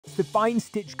The fine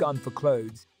stitch gun for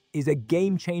clothes is a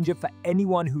game changer for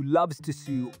anyone who loves to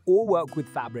sew or work with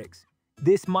fabrics.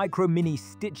 This micro mini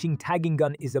stitching tagging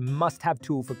gun is a must-have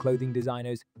tool for clothing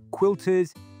designers,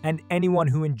 quilters, and anyone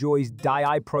who enjoys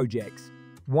DIY projects.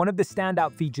 One of the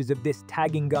standout features of this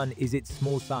tagging gun is its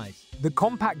small size. The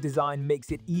compact design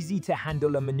makes it easy to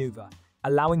handle and maneuver,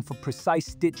 allowing for precise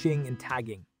stitching and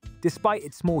tagging. Despite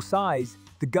its small size,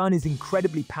 the gun is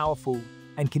incredibly powerful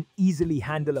and can easily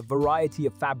handle a variety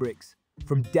of fabrics,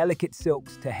 from delicate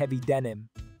silks to heavy denim.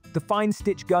 The fine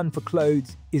stitch gun for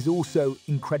clothes is also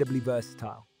incredibly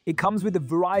versatile. It comes with a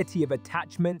variety of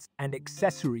attachments and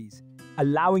accessories,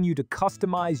 allowing you to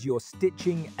customize your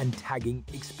stitching and tagging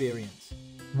experience.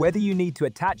 Whether you need to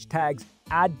attach tags,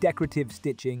 add decorative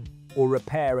stitching, or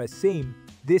repair a seam,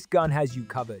 this gun has you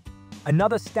covered.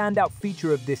 Another standout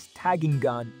feature of this tagging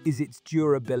gun is its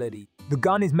durability. The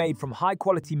gun is made from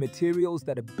high-quality materials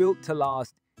that are built to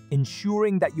last,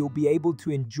 ensuring that you'll be able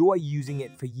to enjoy using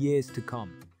it for years to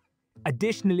come.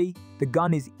 Additionally, the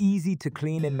gun is easy to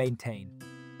clean and maintain,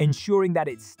 ensuring that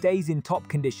it stays in top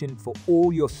condition for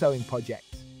all your sewing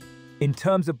projects. In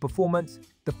terms of performance,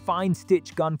 the fine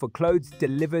stitch gun for clothes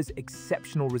delivers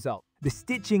exceptional results. The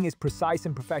stitching is precise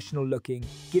and professional looking,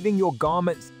 giving your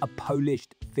garments a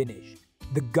polished finish.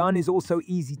 The gun is also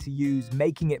easy to use,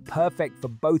 making it perfect for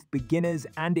both beginners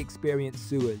and experienced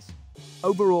sewers.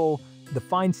 Overall, the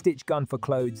fine stitch gun for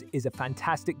clothes is a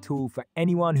fantastic tool for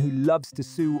anyone who loves to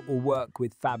sew or work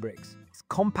with fabrics. Its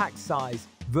compact size,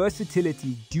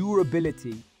 versatility,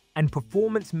 durability, and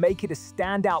performance make it a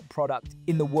standout product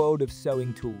in the world of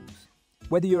sewing tools.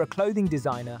 Whether you're a clothing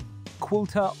designer,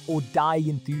 quilter, or dye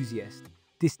enthusiast,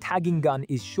 this tagging gun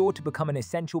is sure to become an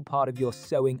essential part of your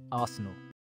sewing arsenal.